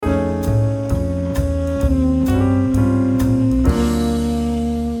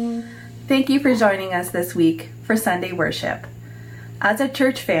you for joining us this week for Sunday worship. As a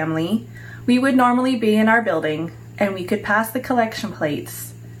church family, we would normally be in our building and we could pass the collection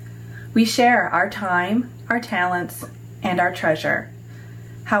plates. We share our time, our talents, and our treasure.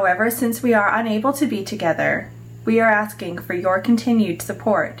 However, since we are unable to be together, we are asking for your continued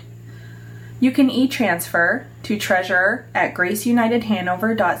support. You can e-transfer to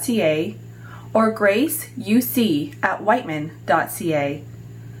treasurer@graceunitedhanover.ca or graceuc@whiteman.ca.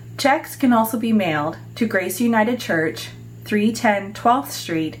 Checks can also be mailed to Grace United Church, 310 12th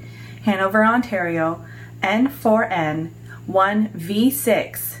Street, Hanover, Ontario, N4N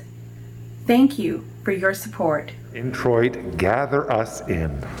 1V6. Thank you for your support. Introit, Gather Us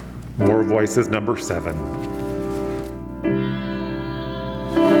In. More Voices, number 7.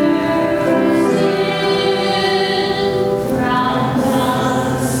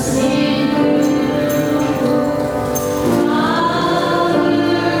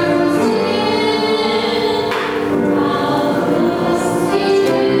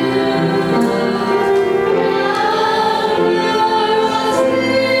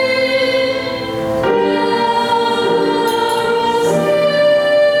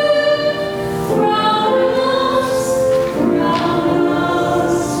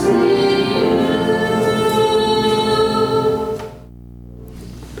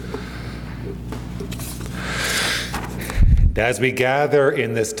 As we gather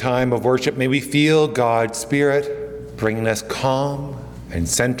in this time of worship, may we feel God's Spirit bringing us calm and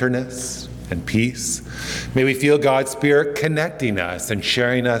centeredness and peace. May we feel God's Spirit connecting us and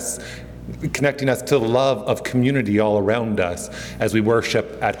connecting us to the love of community all around us as we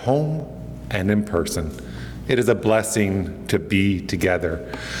worship at home and in person. It is a blessing to be together.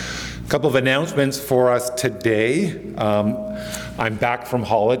 A couple of announcements for us today. I'm back from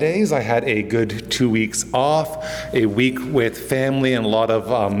holidays. I had a good 2 weeks off, a week with family and a lot of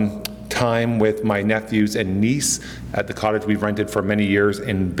time with my nephews and niece at the cottage we've rented for many years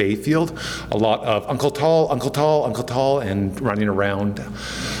in Bayfield. A lot of Uncle Tall, and running around.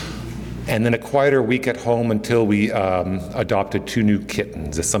 And then a quieter week at home until we adopted 2 new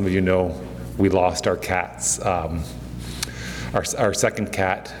kittens. As some of you know, we lost our cats. Our second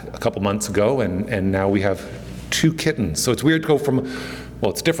cat a couple months ago, and now we have 2 kittens. So it's weird to go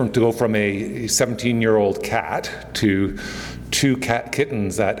it's different to go from a 17-year-old cat to 2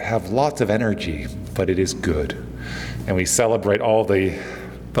 kittens that have lots of energy, but it is good. And we celebrate all the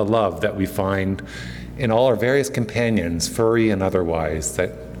love that we find in all our various companions, furry and otherwise,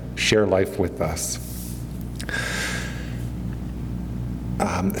 that share life with us.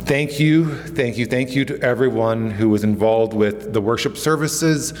 Thank you to everyone who was involved with the worship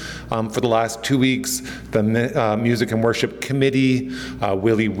services for the last 2 weeks, the Music and Worship Committee,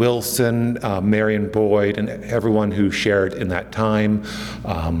 Willie Wilson, Marion Boyd, and everyone who shared in that time.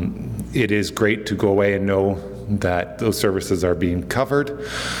 It is great to go away and know that those services are being covered.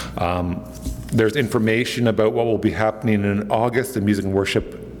 There's information about what will be happening in August. The Music and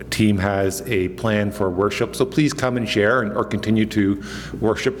Worship team has a plan for worship, so please come and share or continue to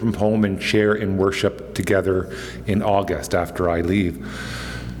worship from home and share in worship together in August after I leave.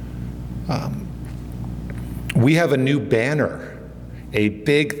 We have a new banner. A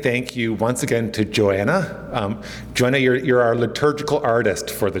big thank you once again to Joanna. Joanna, you're our liturgical artist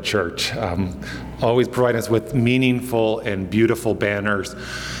for the church. Always provide us with meaningful and beautiful banners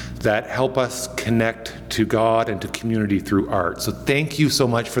that help us connect to God and to community through art. So thank you so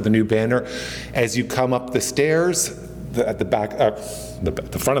much for the new banner. As you come up the stairs, at the back,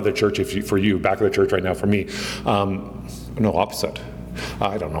 the front of the church, for you, back of the church right now for me, no, opposite.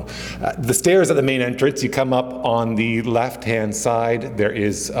 I don't know. The stairs at the main entrance, you come up on the left-hand side, there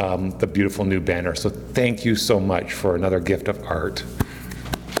is the beautiful new banner. So thank you so much for another gift of art.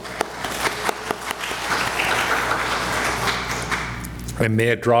 And may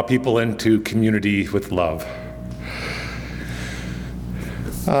it draw people into community with love.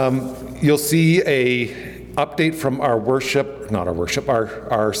 You'll see a update from our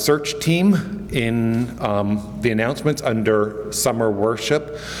search team in the announcements under summer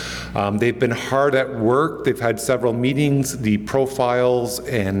worship. They've been hard at work. They've had several meetings. The profiles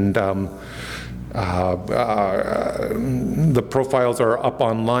and the profiles are up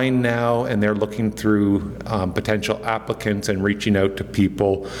online now, and they're looking through potential applicants and reaching out to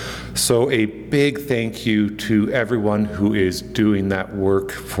people. So a big thank you to everyone who is doing that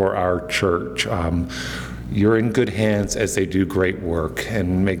work for our church. You're in good hands as they do great work,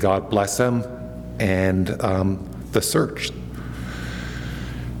 and may God bless them and the search.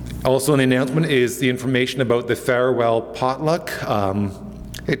 Also, an announcement is the information about the farewell potluck.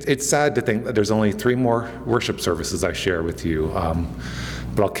 It's sad to think that there's only 3 more worship services I share with you,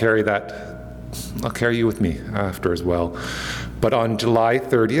 but I'll carry that I'll carry you with me after as well. But on July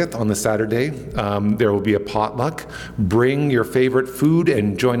 30th, on the Saturday, there will be a potluck. Bring your favorite food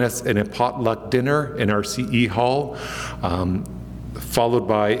and join us in a potluck dinner in our CE hall, followed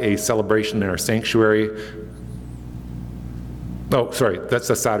by a celebration in our sanctuary. Oh, sorry, that's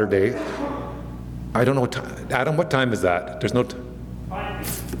a Saturday. I don't know what time. Adam, what time is that? There's no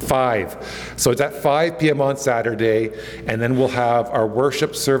 5. So it's at 5 p.m. on Saturday, and then we'll have our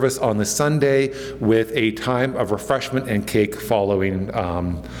worship service on the Sunday with a time of refreshment and cake following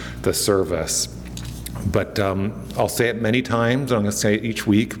the service. But I'll say it many times, and I'm going to say it each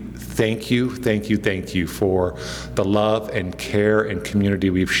week. Thank you, thank you, thank you for the love and care and community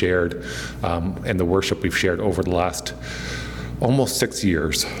we've shared and the worship we've shared over the last almost 6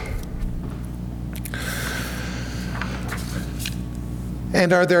 years.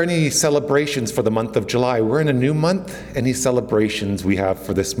 And are there any celebrations for the month of July? We're in a new month. Any celebrations we have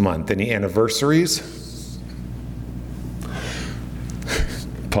for this month? Any anniversaries?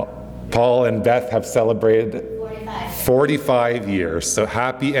 Paul and Beth have celebrated 45 years. So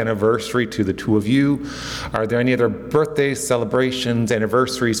happy anniversary to the two of you. Are there any other birthdays, celebrations,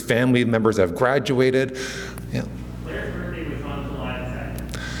 anniversaries, family members have graduated? Yeah. Claire's birthday was on July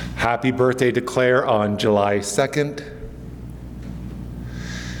 2nd. Happy birthday to Claire on July 2nd.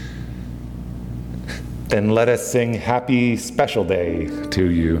 Then let us sing Happy Special Day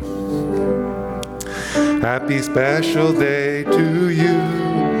to you. Happy special day to you.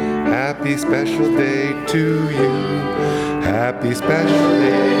 Happy special day to you. Happy special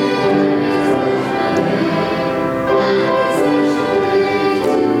day.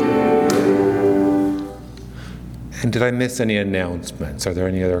 And did I miss any announcements? Are there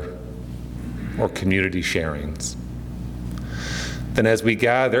any other or community sharings? Then as we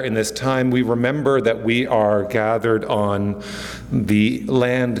gather in this time, we remember that we are gathered on the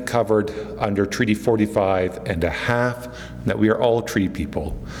land covered under Treaty 45.5, and that we are all Treaty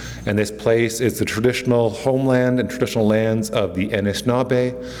people. And this place is the traditional homeland and traditional lands of the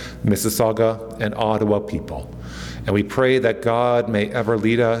Anishinaabe, Mississauga, and Ottawa people. And we pray that God may ever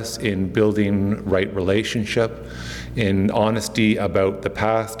lead us in building right relationship, in honesty about the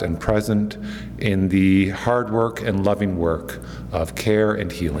past and present, in the hard work and loving work of care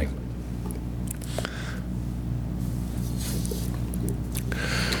and healing.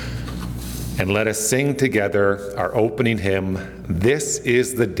 And let us sing together our opening hymn, This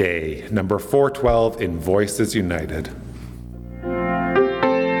is the Day, number 412 in Voices United.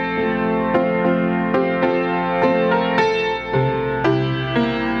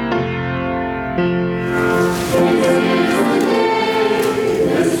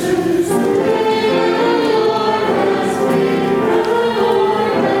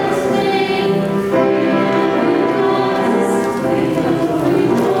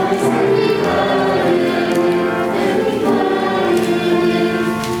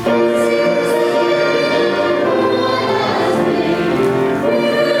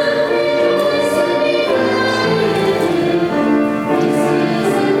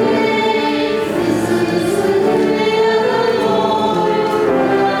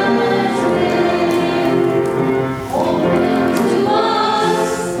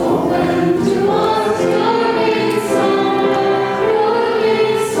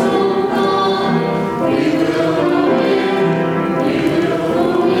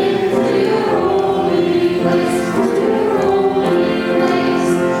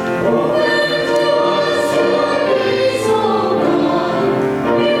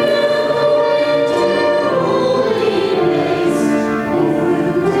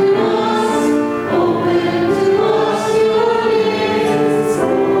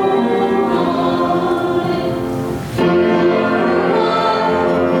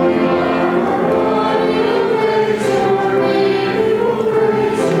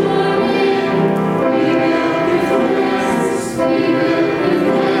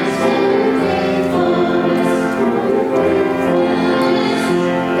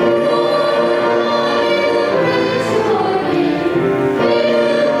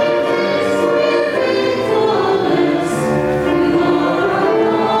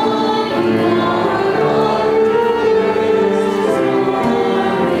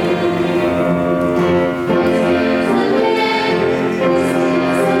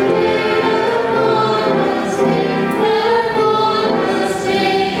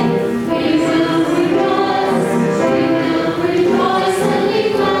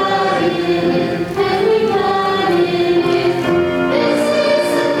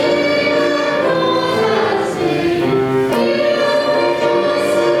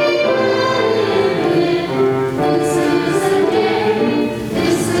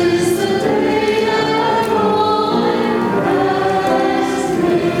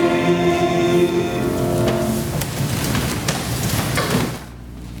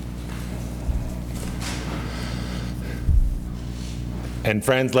 And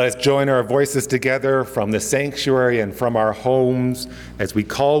friends, let us join our voices together from the sanctuary and from our homes as we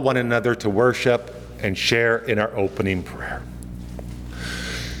call one another to worship and share in our opening prayer.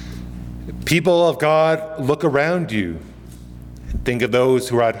 People of God, look around you and think of those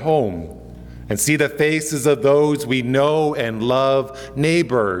who are at home and see the faces of those we know and love,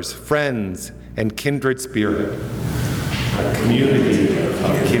 neighbors, friends, and kindred spirit, a community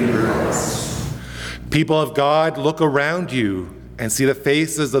of kindred hearts. People of God, look around you and see the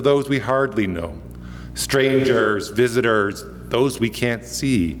faces of those we hardly know, strangers, visitors, those we can't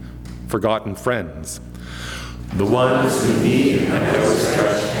see, forgotten friends, the ones who need an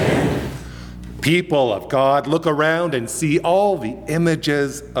outstretched hand. People of God, look around and see all the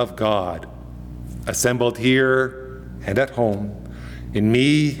images of God assembled here and at home, in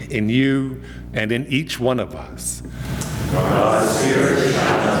me, in you, and in each one of us. God's Spirit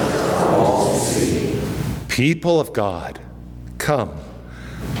shines for all to see. People of God, come,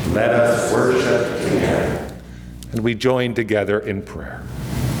 let us worship together. And we join together in prayer.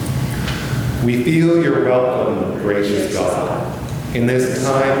 We feel your welcome, gracious God, in this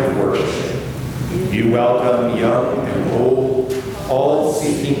time of worship. You welcome young and old, all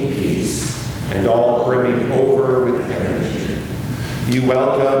seeking peace, and all brimming over with energy. You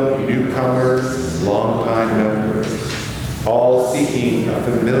welcome newcomers, longtime members, all seeking a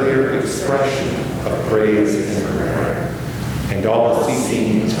familiar expression of praise and prayer, and all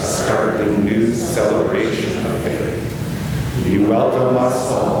seeking a startling new celebration of faith. You welcome us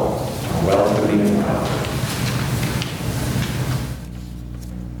all, welcoming God.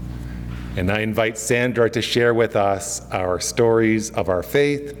 And I invite Sandra to share with us our stories of our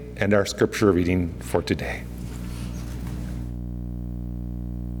faith and our scripture reading for today.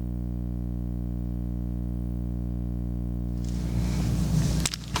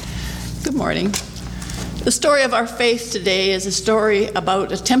 Good morning. The story of our faith today is a story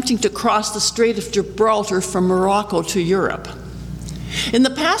about attempting to cross the Strait of Gibraltar from Morocco to Europe. In the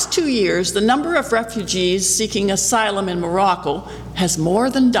past 2 years, the number of refugees seeking asylum in Morocco has more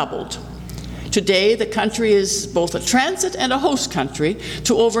than doubled. Today, the country is both a transit and a host country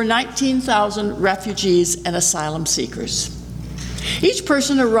to over 19,000 refugees and asylum seekers. Each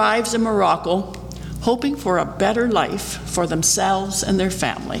person arrives in Morocco hoping for a better life for themselves and their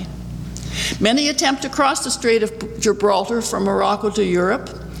family. Many attempt to cross the Strait of Gibraltar from Morocco to Europe.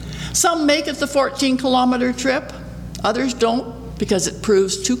 Some make it the 14-kilometer trip. Others don't because it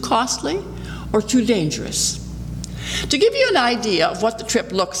proves too costly or too dangerous. To give you an idea of what the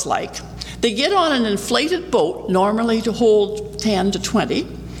trip looks like, they get on an inflated boat, normally to hold 10 to 20,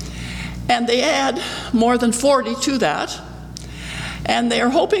 and they add more than 40 to that, and they are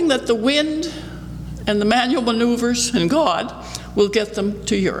hoping that the wind and the manual maneuvers and God will get them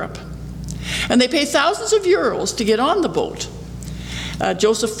to Europe. And they pay thousands of euros to get on the boat.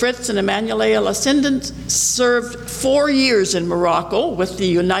 Joseph Fritz and Emmanuel Ascendant served 4 years in Morocco with the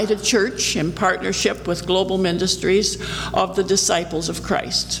United Church in partnership with Global Ministries of the Disciples of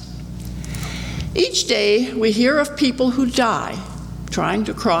Christ. Each day, we hear of people who die trying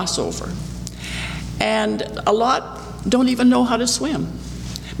to cross over, and a lot don't even know how to swim.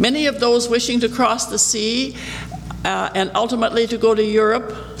 Many of those wishing to cross the sea and ultimately to go to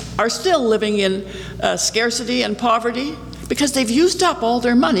Europe are still living in scarcity and poverty because they've used up all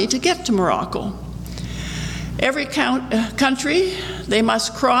their money to get to Morocco. Every country they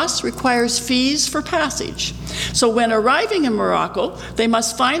must cross requires fees for passage. So when arriving in Morocco, they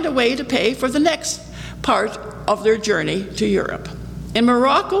must find a way to pay for the next part of their journey to Europe. In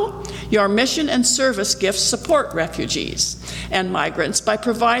Morocco, your mission and service gifts support refugees and migrants by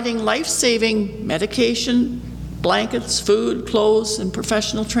providing life-saving medication, blankets, food, clothes, and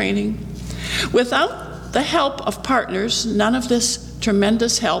professional training. Without the help of partners, none of this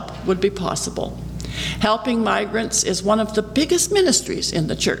tremendous help would be possible. Helping migrants is one of the biggest ministries in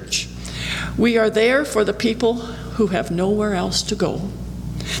the church. We are there for the people who have nowhere else to go.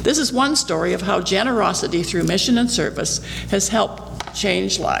 This is one story of how generosity through mission and service has helped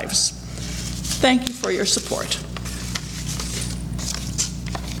change lives. Thank you for your support.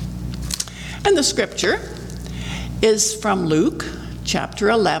 And the scripture is from Luke chapter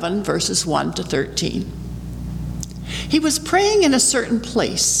 11, verses 1 to 13. He was praying in a certain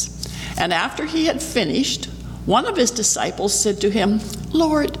place, and after he had finished, one of his disciples said to him,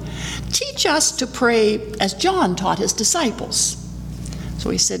 "Lord, teach us to pray as John taught his disciples." So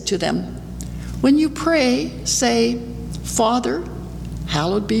he said to them, "When you pray, say, 'Father,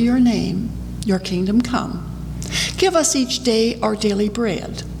 hallowed be your name, your kingdom come. Give us each day our daily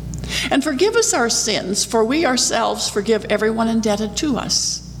bread. And forgive us our sins, for we ourselves forgive everyone indebted to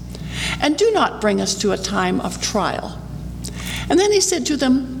us. And do not bring us to a time of trial. And then he said to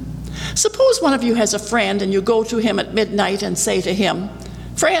them, suppose one of you has a friend, and you go to him at midnight and say to him,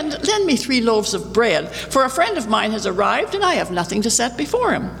 friend, lend me 3 loaves of bread, for a friend of mine has arrived, and I have nothing to set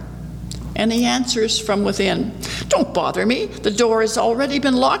before him. And he answers from within, don't bother me. The door has already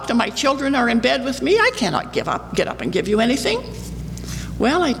been locked, and my children are in bed with me. I cannot get up and give you anything.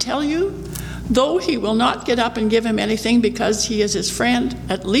 Well, I tell you, though he will not get up and give him anything because he is his friend,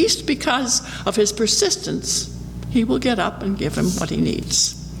 at least because of his persistence, he will get up and give him what he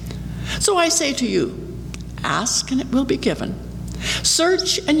needs. So I say to you, ask and it will be given.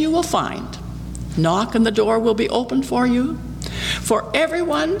 Search and you will find. Knock and the door will be opened for you. For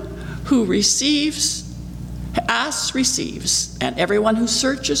everyone who asks receives, and everyone who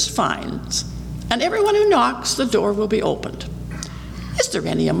searches finds, and everyone who knocks, the door will be opened. Is there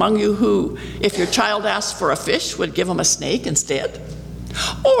any among you who, if your child asks for a fish, would give him a snake instead?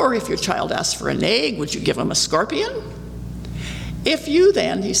 Or if your child asks for an egg, would you give him a scorpion? If you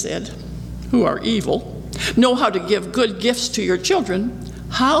then, he said, who are evil, know how to give good gifts to your children,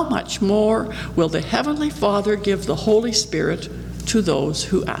 how much more will the Heavenly Father give the Holy Spirit to those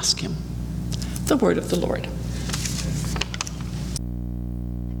who ask him? The word of the Lord.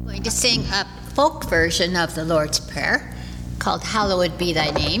 I'm going to sing a folk version of the Lord's Prayer called Hallowed Be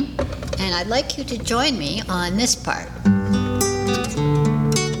Thy Name, and I'd like you to join me on this part.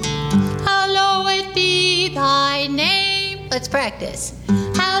 Hallowed be thy name. Let's practice.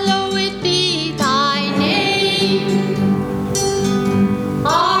 Hallowed be thy name.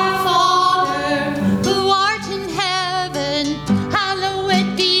 Our Father, who art in heaven,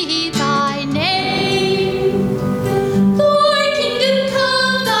 hallowed be thy name. Thy kingdom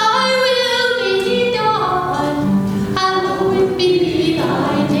come, thy will be done. Hallowed be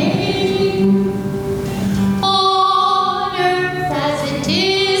thy name. On earth as it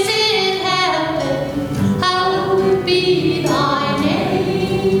is in heaven, hallowed be thy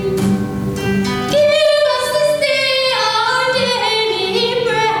name. Give us this day our daily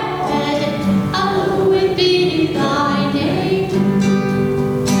bread, hallowed be thy name.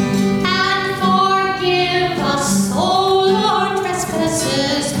 And forgive us, O Lord,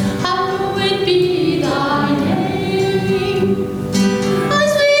 trespasses, hallowed be thy name.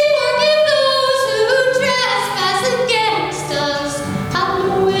 As we forgive those who trespass against us,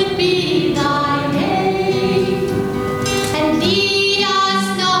 hallowed be thy name. And lead us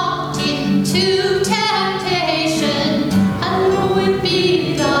not into temptation, hallowed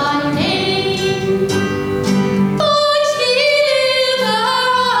be thy name. But deliver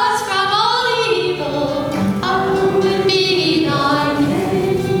us from all evil, hallowed be thy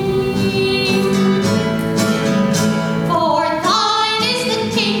name. For thine is the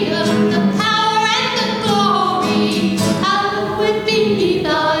kingdom, the power, and the glory, hallowed be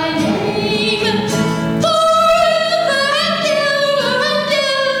thy name. Forever and ever and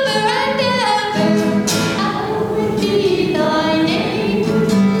ever and ever, hallowed be thy name.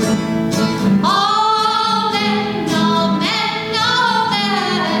 Amen, amen,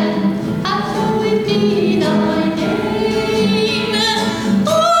 amen, hallowed be thy name.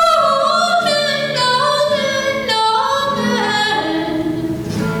 Amen, amen, amen,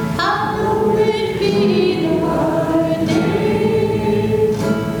 hallowed be thy name.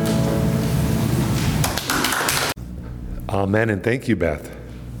 Amen, and thank you, Beth.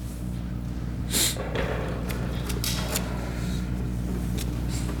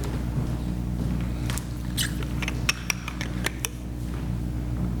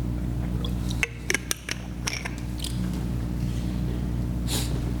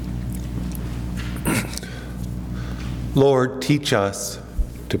 Lord, teach us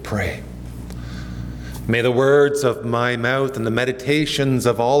to pray. May the words of my mouth and the meditations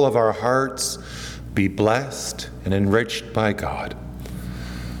of all of our hearts be blessed and enriched by God.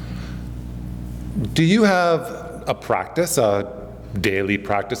 Do you have a practice, a daily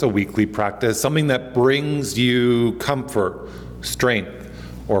practice, a weekly practice, something that brings you comfort, strength,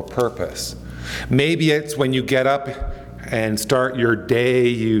 or purpose? Maybe it's when you get up and start your day,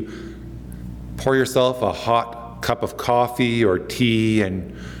 you pour yourself a hot cup of coffee or tea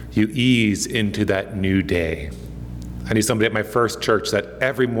and you ease into that new day. I knew somebody at my first church that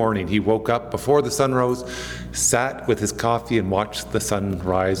every morning he woke up before the sun rose, sat with his coffee and watched the sun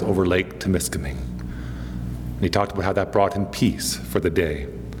rise over Lake Temiskaming. And he talked about how that brought him peace for the day.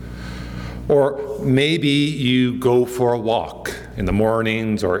 Or maybe you go for a walk in the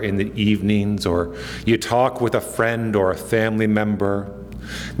mornings or in the evenings, or you talk with a friend or a family member.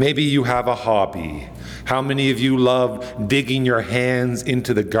 Maybe you have a hobby. How many of you love digging your hands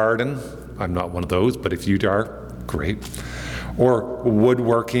into the garden? I'm not one of those, but if you are, great. Or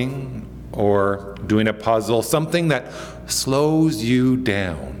woodworking, or doing a puzzle, something that slows you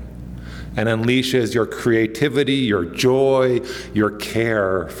down and unleashes your creativity, your joy, your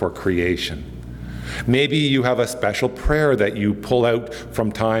care for creation. Maybe you have a special prayer that you pull out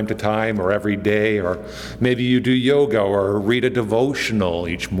from time to time or every day, or maybe you do yoga or read a devotional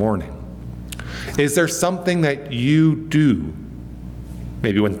each morning. Is there something that you do,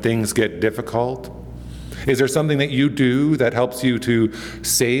 maybe when things get difficult? Is there something that you do that helps you to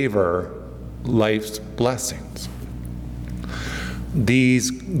savor life's blessings?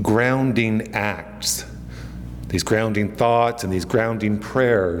 These grounding acts, these grounding thoughts, and these grounding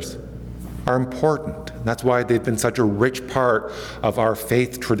prayers are important. That's why they've been such a rich part of our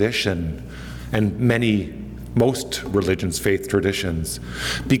faith tradition and most religions' faith traditions,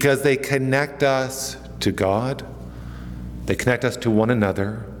 because they connect us to God, they connect us to one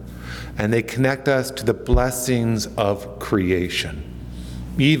another, and they connect us to the blessings of creation,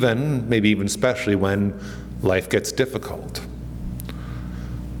 maybe even especially when life gets difficult.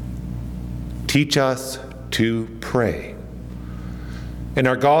 Teach us to pray. In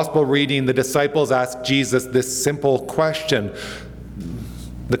our gospel reading, the disciples asked Jesus this simple question.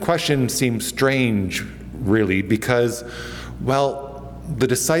 The question seems strange, really, because, the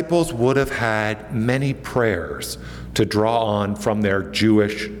disciples would have had many prayers to draw on from their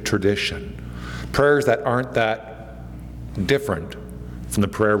Jewish tradition. Prayers that aren't that different from the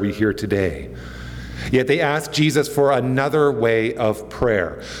prayer we hear today. Yet they asked Jesus for another way of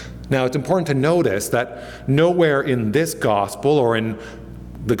prayer. Now, it's important to notice that nowhere in this gospel or in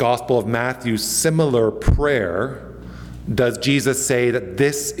the Gospel of Matthew's similar prayer does Jesus say that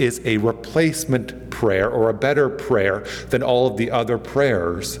this is a replacement prayer or a better prayer than all of the other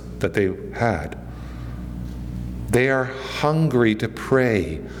prayers that they had. They are hungry to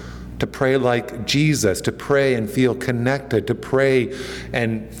pray like Jesus, to pray and feel connected, to pray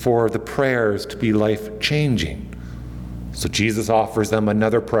and for the prayers to be life-changing. So Jesus offers them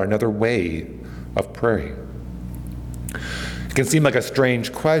another prayer, another way of praying. It can seem like a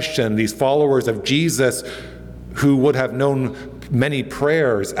strange question. These followers of Jesus who would have known many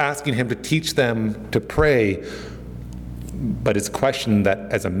prayers, asking him to teach them to pray. But it's a question that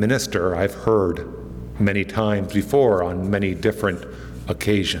as a minister I've heard many times before on many different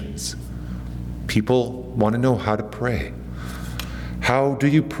occasions. People want to know how to pray. How do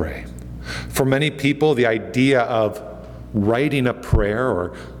you pray? For many people, the idea of writing a prayer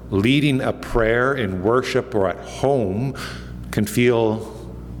or leading a prayer in worship or at home can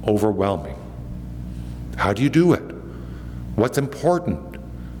feel overwhelming. How do you do it? What's important?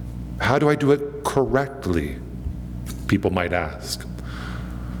 How do I do it correctly? People might ask.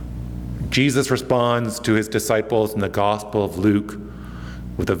 Jesus responds to his disciples in the Gospel of Luke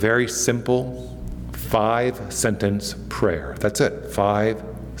with a very simple 5-sentence prayer. That's it, 5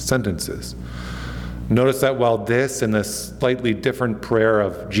 sentences. Notice that while this and the slightly different prayer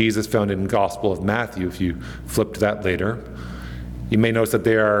of Jesus found in the Gospel of Matthew, if you flip to that later, you may notice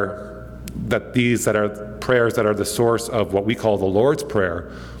that these that are prayers that are the source of what we call the Lord's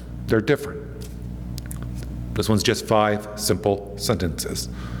Prayer, they're different. This one's just 5 simple sentences.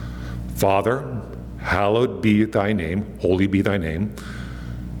 Father, hallowed be thy name, holy be thy name.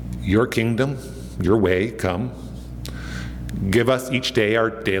 Your kingdom, your way, come. Give us each day our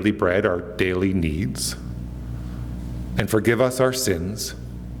daily bread, our daily needs. And forgive us our sins,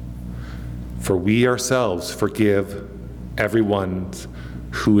 for we ourselves forgive everyone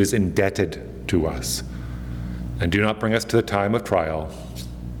who is indebted to us. And do not bring us to the time of trial.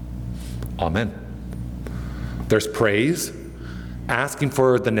 Amen. There's praise, asking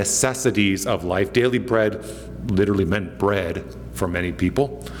for the necessities of life. Daily bread literally meant bread for many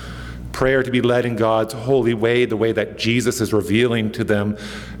people. Prayer to be led in God's holy way, the way that Jesus is revealing to them,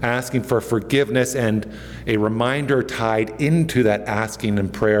 asking for forgiveness, and a reminder tied into that asking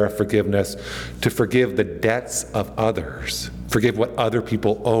and prayer of forgiveness to forgive the debts of others. Forgive what other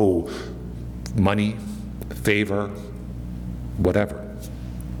people owe, money, favor, whatever.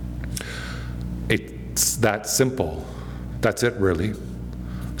 It's that simple. That's it, really.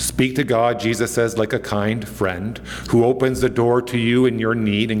 Speak to God, Jesus says, like a kind friend who opens the door to you in your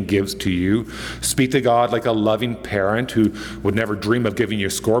need and gives to you. Speak to God like a loving parent who would never dream of giving you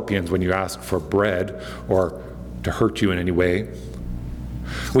scorpions when you ask for bread or to hurt you in any way.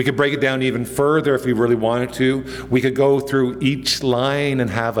 We could break it down even further if we really wanted to. We could go through each line and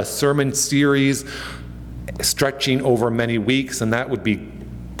have a sermon series stretching over many weeks, and that would be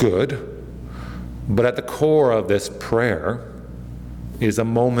good. But at the core of this prayer is a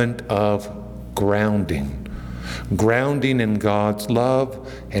moment of grounding. Grounding in God's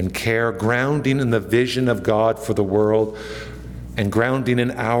love and care, grounding in the vision of God for the world, and grounding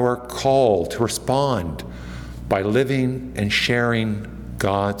in our call to respond by living and sharing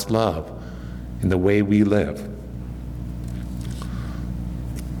God's love in the way we live.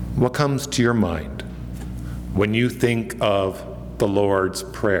 What comes to your mind when you think of the Lord's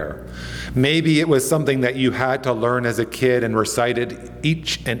Prayer? Maybe it was something that you had to learn as a kid and recited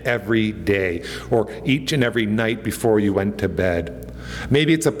each and every day or each and every night before you went to bed.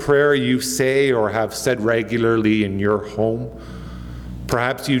 Maybe it's a prayer you say or have said regularly in your home.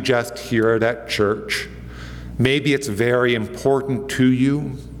 Perhaps you just hear it at church. Maybe it's very important to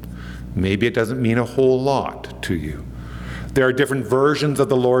you. Maybe it doesn't mean a whole lot to you. There are different versions of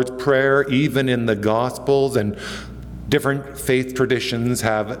the Lord's Prayer, even in the Gospels, and different faith traditions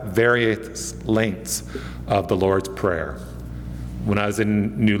have various lengths of the Lord's Prayer. When I was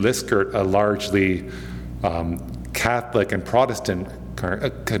in New Liskeard, a largely Catholic and Protestant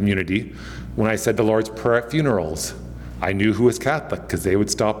community, when I said the Lord's Prayer at funerals, I knew who was Catholic because they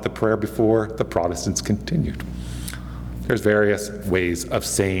would stop the prayer before the Protestants continued. There's various ways of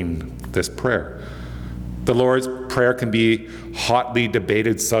saying this prayer. The Lord's Prayer can be a hotly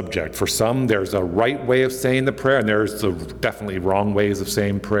debated subject. For some, there's a right way of saying the prayer, and there's definitely wrong ways of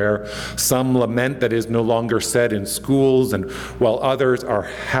saying prayer. Some lament that it is no longer said in schools, and while others are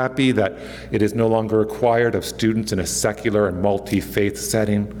happy that it is no longer required of students in a secular and multi-faith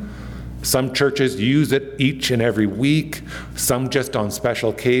setting. Some churches use it each and every week, some just on special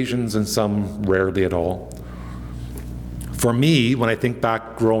occasions, and some rarely at all. For me, when I think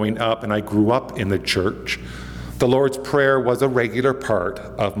back growing up, and I grew up in the church, the Lord's Prayer was a regular part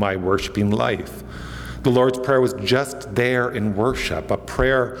of my worshiping life. The Lord's Prayer was just there in worship, a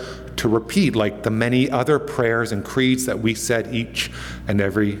prayer to repeat like the many other prayers and creeds that we said each and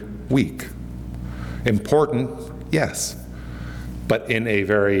every week. Important, yes, but in a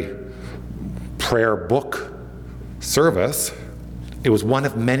very prayer book service, it was one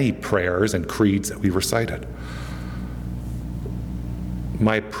of many prayers and creeds that we recited.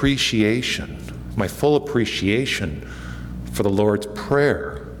 My appreciation, my full appreciation for the Lord's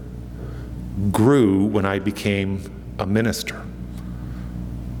Prayer grew when I became a minister.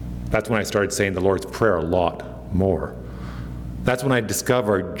 That's when I started saying the Lord's Prayer a lot more. That's when I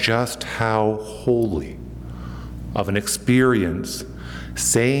discovered just how holy of an experience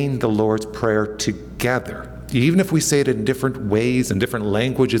saying the Lord's Prayer together, even if we say it in different ways and different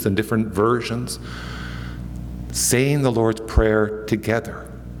languages and different versions, saying the Lord's Prayer together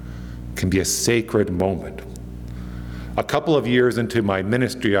can be a sacred moment. A couple of years into my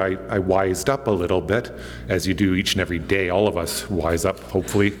ministry, I wised up a little bit, as you do each and every day. All of us wise up,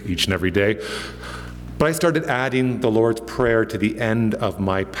 hopefully, each and every day. But I started adding the Lord's Prayer to the end of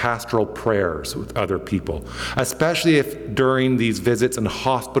my pastoral prayers with other people, especially if during these visits in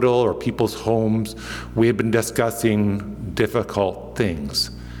hospital or people's homes, we had been discussing difficult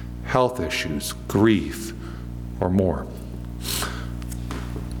things, health issues, grief, or more.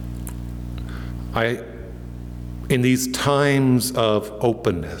 In these times of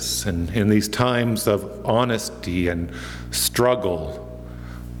openness and in these times of honesty and struggle,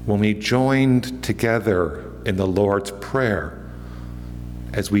 when we joined together in the Lord's Prayer,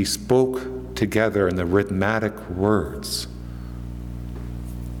 as we spoke together in the rhythmic words,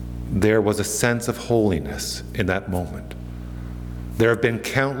 there was a sense of holiness in that moment. There have been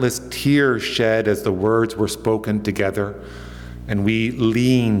countless tears shed as the words were spoken together, and we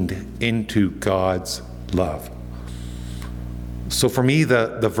leaned into God's love. So for me,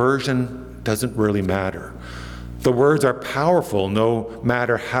 the version doesn't really matter. The words are powerful no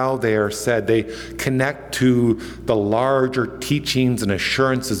matter how they are said. They connect to the larger teachings and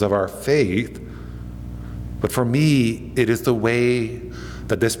assurances of our faith. But for me, it is the way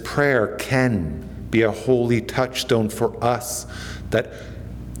that this prayer can be a holy touchstone for us that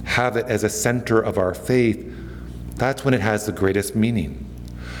have it as a center of our faith. That's when it has the greatest meaning.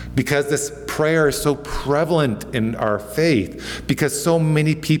 Because this prayer is so prevalent in our faith, because so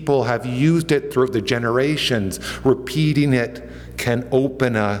many people have used it throughout the generations, repeating it can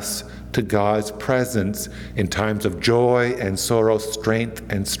open us to God's presence in times of joy and sorrow, strength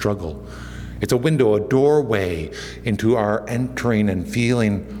and struggle. It's a window, a doorway into our entering and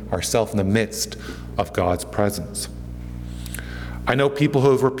feeling ourselves in the midst of God's presence. I know people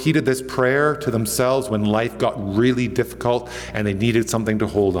who have repeated this prayer to themselves when life got really difficult and they needed something to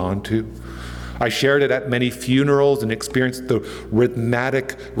hold on to. I shared it at many funerals and experienced the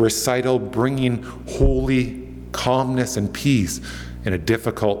rhythmic recital bringing holy calmness and peace in a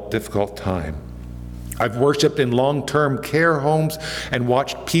difficult time. I've worshiped in long-term care homes and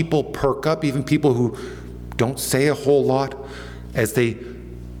watched people perk up, even people who don't say a whole lot, as they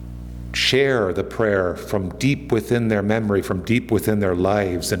share the prayer from deep within their memory, from deep within their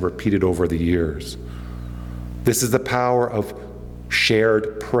lives, and repeat it over the years. This is the power of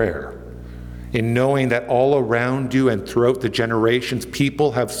shared prayer, in knowing that all around you and throughout the generations,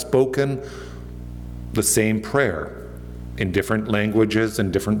 people have spoken the same prayer in different languages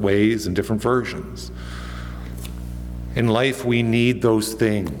and different ways and different versions. In life, we need those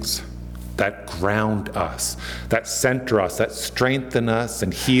things that ground us, that center us, that strengthen us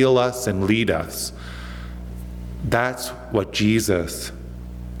and heal us and lead us. That's what Jesus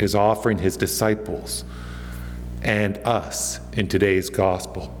is offering his disciples and us in today's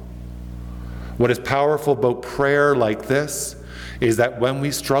gospel. What is powerful about prayer like this is that when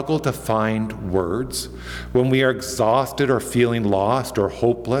we struggle to find words, when we are exhausted or feeling lost or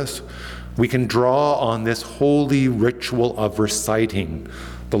hopeless, we can draw on this holy ritual of reciting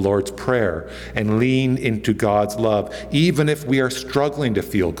the Lord's Prayer and lean into God's love, even if we are struggling to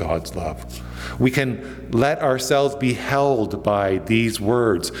feel God's love. We can let ourselves be held by these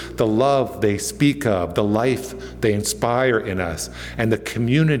words, the love they speak of, the life they inspire in us, and the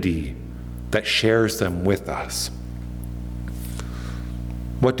community that shares them with us.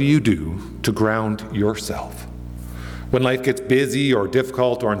 What do you do to ground yourself? When life gets busy or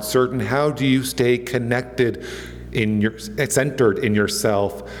difficult or uncertain, how do you stay connected centered in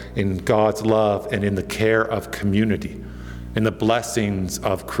yourself, in God's love, and in the care of community, in the blessings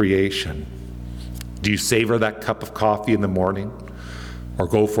of creation? Do you savor that cup of coffee in the morning, or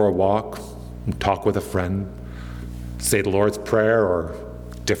go for a walk and talk with a friend, say the Lord's Prayer or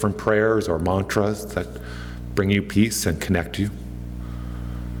different prayers or mantras that bring you peace and connect you?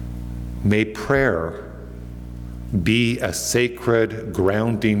 May prayer be a sacred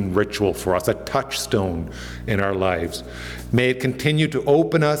grounding ritual for us, a touchstone in our lives. May it continue to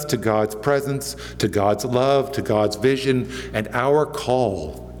open us to God's presence, to God's love, to God's vision, and our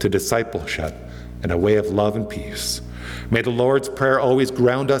call to discipleship and a way of love and peace. May the Lord's Prayer always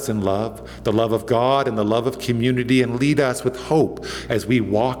ground us in love, the love of God and the love of community, and lead us with hope as we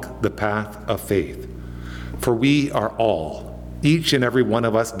walk the path of faith. For we are all, each and every one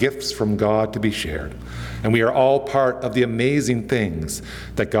of us, gifts from God to be shared. And we are all part of the amazing things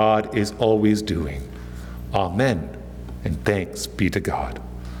that God is always doing. Amen, and thanks be to God.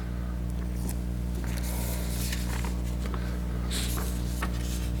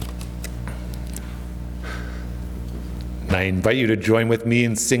 And I invite you to join with me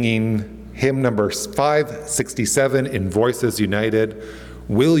in singing hymn number 567 in Voices United,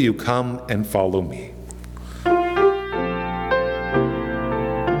 Will You Come and Follow Me? Will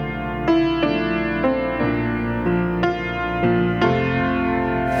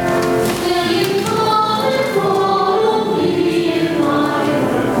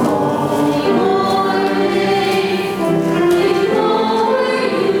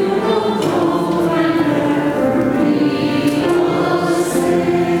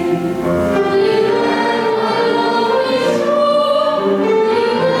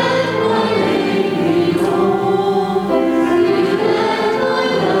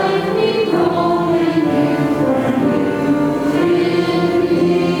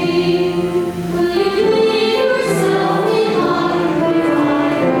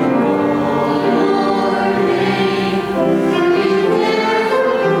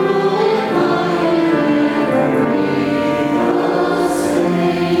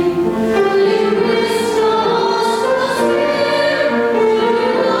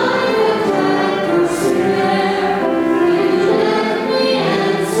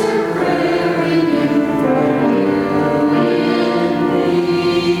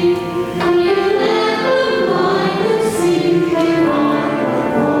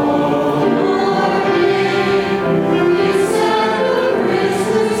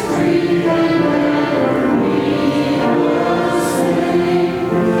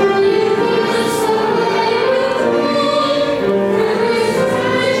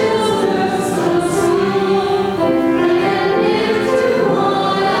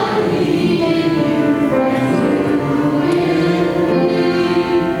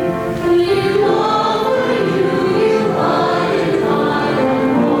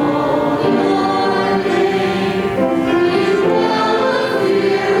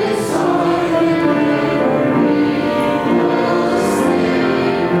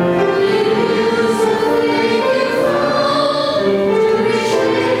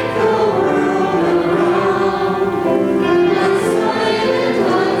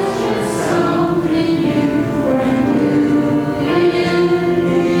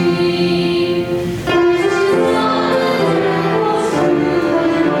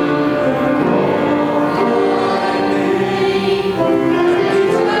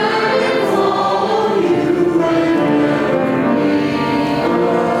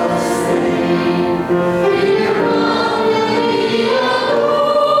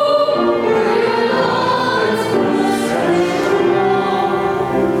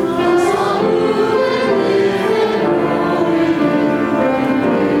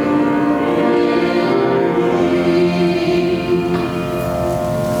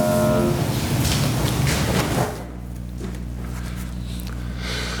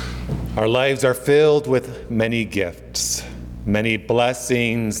Our lives are filled with many gifts, many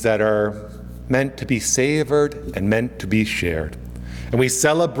blessings that are meant to be savored and meant to be shared. And we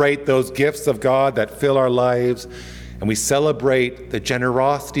celebrate those gifts of God that fill our lives, and we celebrate the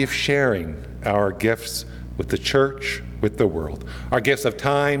generosity of sharing our gifts with the church, with the world. Our gifts of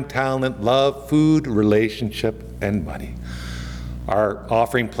time, talent, love, food, relationship, and money. Our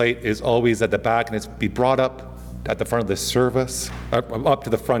offering plate is always at the back, and it's be brought up at the front of the service, up to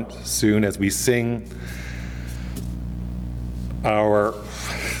the front soon as we sing our,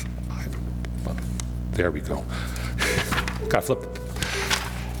 there we go. Got flipped.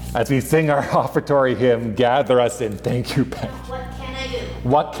 As we sing our offertory hymn, Gather Us In. Thank you, Ben. What can I do?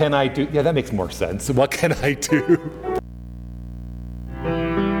 What can I do? Yeah, that makes more sense. What can I do?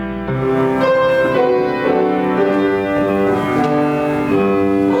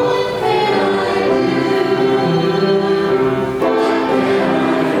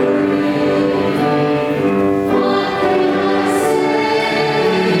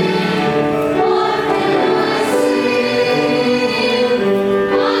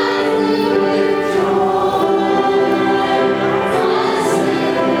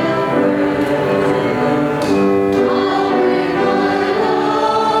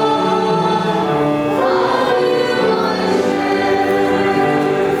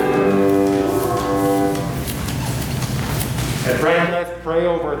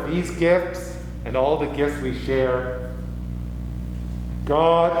 Gifts and all the gifts we share.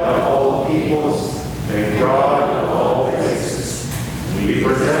 God of all peoples and God of all places, we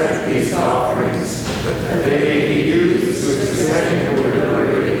present these offerings that they may be used with succession to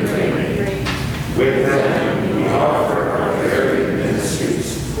your name. With them we offer our very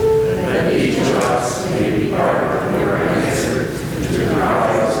ministries, that each of us may be part of your answer to the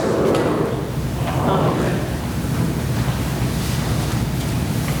cries of the Lord. Amen.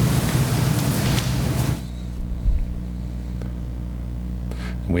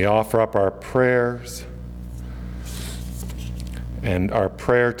 We offer up our prayers, and our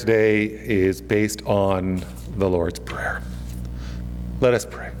prayer today is based on the Lord's Prayer. Let us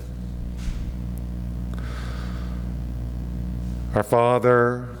pray. Our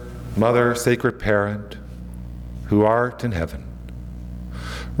Father, Mother, Sacred Parent, who art in heaven,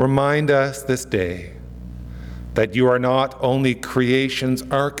 remind us this day that you are not only creation's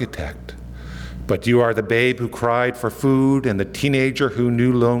architect, but you are the babe who cried for food and the teenager who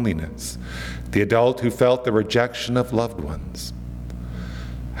knew loneliness, the adult who felt the rejection of loved ones.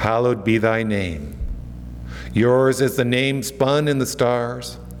 Hallowed be thy name. Yours is the name spun in the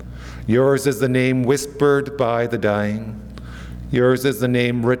stars. Yours is the name whispered by the dying. Yours is the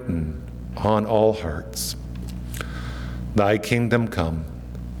name written on all hearts. Thy kingdom come.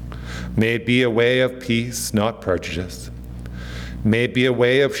 May it be a way of peace, not prejudice. May it be a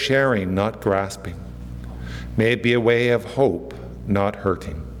way of sharing, not grasping. May it be a way of hope, not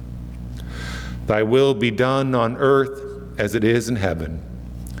hurting. Thy will be done on earth as it is in heaven.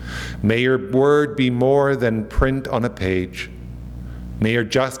 May your word be more than print on a page. May your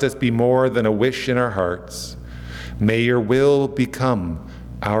justice be more than a wish in our hearts. May your will become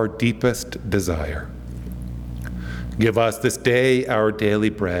our deepest desire. Give us this day our daily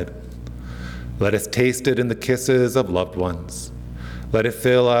bread. Let us taste it in the kisses of loved ones. Let it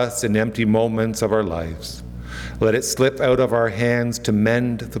fill us in empty moments of our lives. Let it slip out of our hands to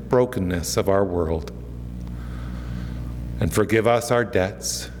mend the brokenness of our world. And forgive us our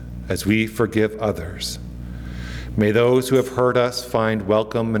debts as we forgive others. May those who have hurt us find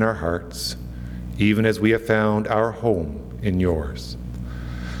welcome in our hearts, even as we have found our home in yours.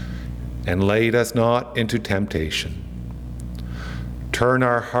 And lead us not into temptation. Turn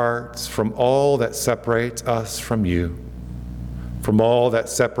our hearts from all that separates us from you, from all that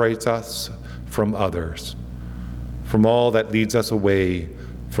separates us from others, from all that leads us away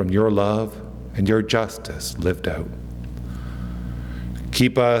from your love and your justice lived out.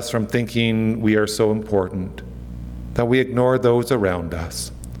 Keep us from thinking we are so important that we ignore those around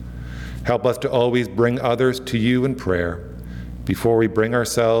us. Help us to always bring others to you in prayer before we bring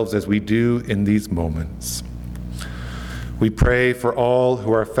ourselves as we do in these moments. We pray for all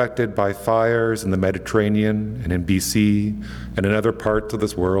who are affected by fires in the Mediterranean and in BC and in other parts of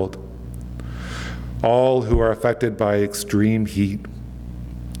this world. All who are affected by extreme heat.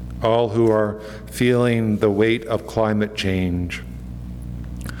 All who are feeling the weight of climate change.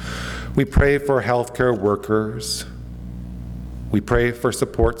 We pray for healthcare workers. We pray for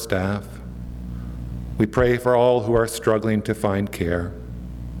support staff. We pray for all who are struggling to find care.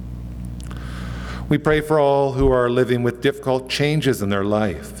 We pray for all who are living with difficult changes in their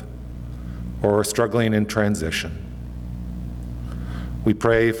life or are struggling in transition. We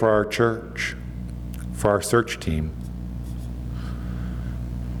pray for our church, for our search team.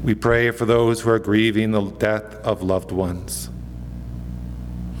 We pray for those who are grieving the death of loved ones.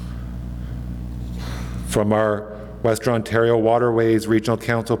 From our Western Ontario Waterways Regional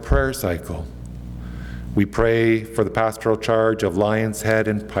Council prayer cycle, we pray for the pastoral charge of Lions Head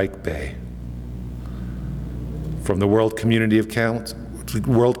and Pike Bay. From the World Council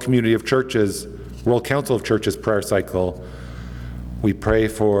of Churches prayer cycle, we pray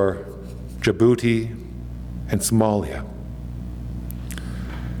for Djibouti and Somalia.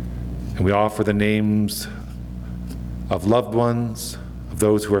 And we offer the names of loved ones, of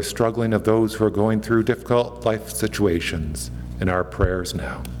those who are struggling, of those who are going through difficult life situations in our prayers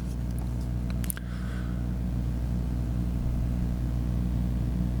now.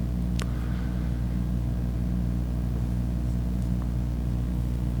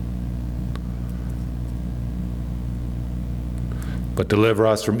 But deliver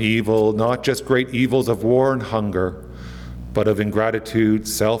us from evil, not just great evils of war and hunger, but of ingratitude,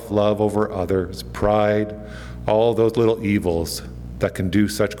 self-love over others, pride, all those little evils that can do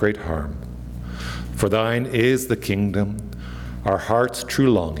such great harm. For thine is the kingdom, our heart's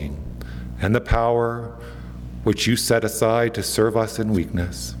true longing, and the power which you set aside to serve us in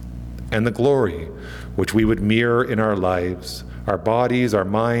weakness, and the glory which we would mirror in our lives, our bodies, our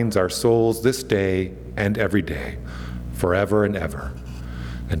minds, our souls, this day and every day, forever and ever.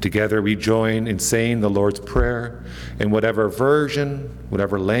 And together we join in saying the Lord's Prayer in whatever version,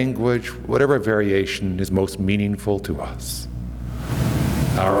 whatever language, whatever variation is most meaningful to us.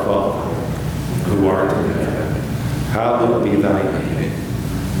 Our Father, who art in heaven, hallowed be thy name.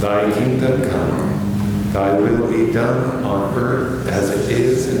 Thy kingdom come, thy will be done on earth as it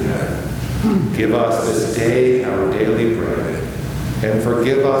is in heaven. Give us this day our daily bread, and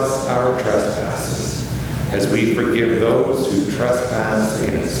forgive us our trespasses, as we forgive those who trespass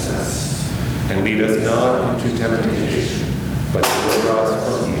against us. And lead us not into temptation, but deliver us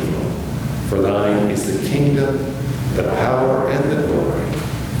from evil. For thine is the kingdom, the power, and the glory,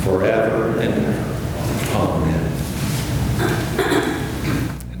 forever and ever. Amen.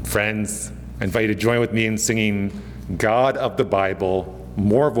 And friends, I invite you to join with me in singing God of the Bible,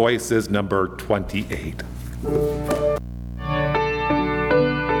 More Voices, number 28. Jesus,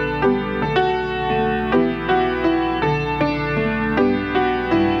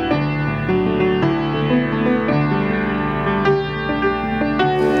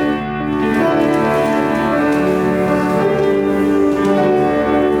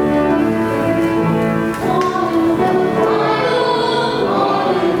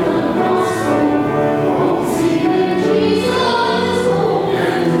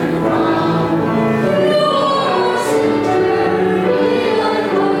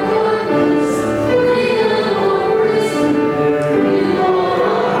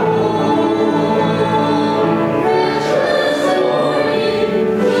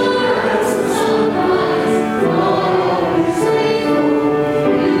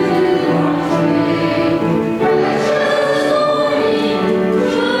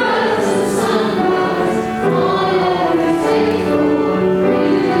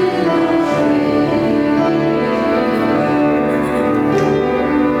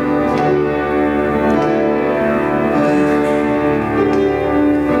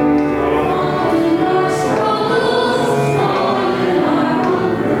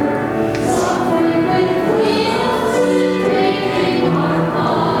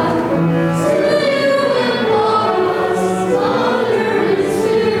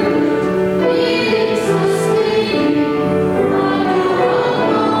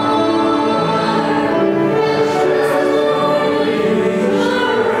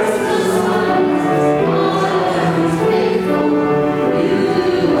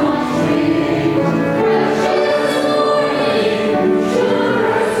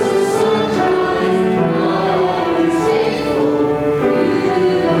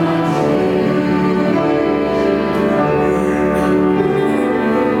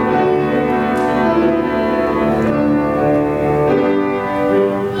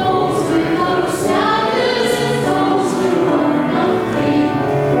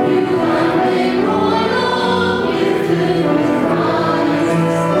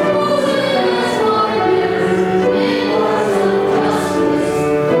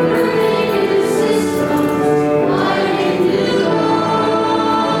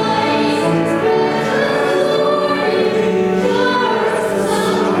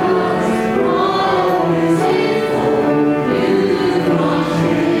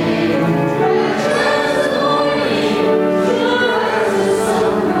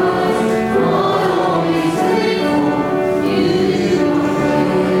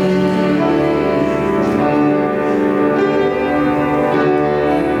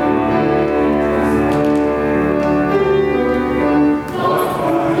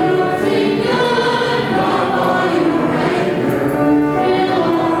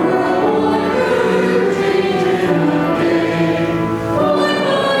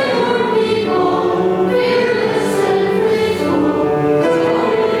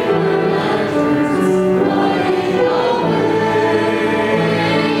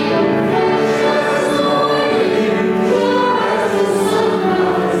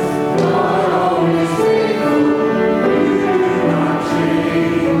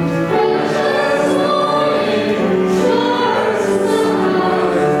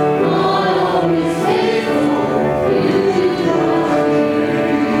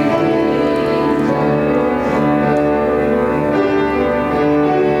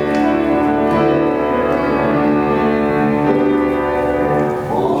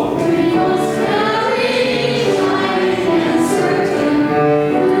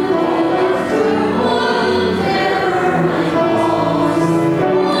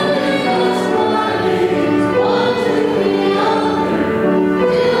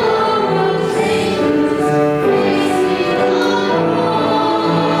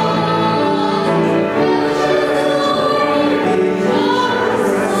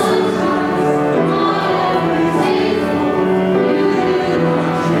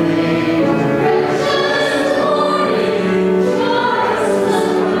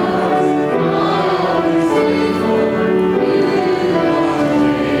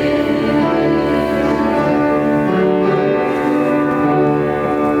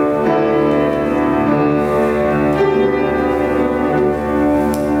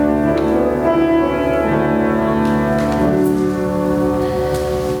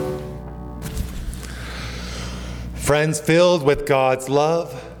 friends, filled with God's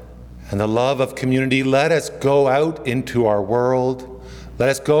love and the love of community, let us go out into our world. Let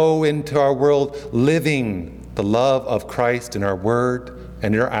us go into our world living the love of Christ in our word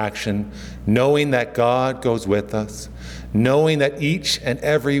and in our action, knowing that God goes with us, knowing that each and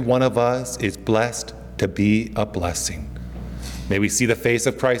every one of us is blessed to be a blessing. May we see the face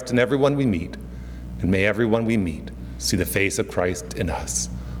of Christ in everyone we meet, and may everyone we meet see the face of Christ in us.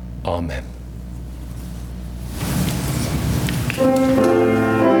 Amen.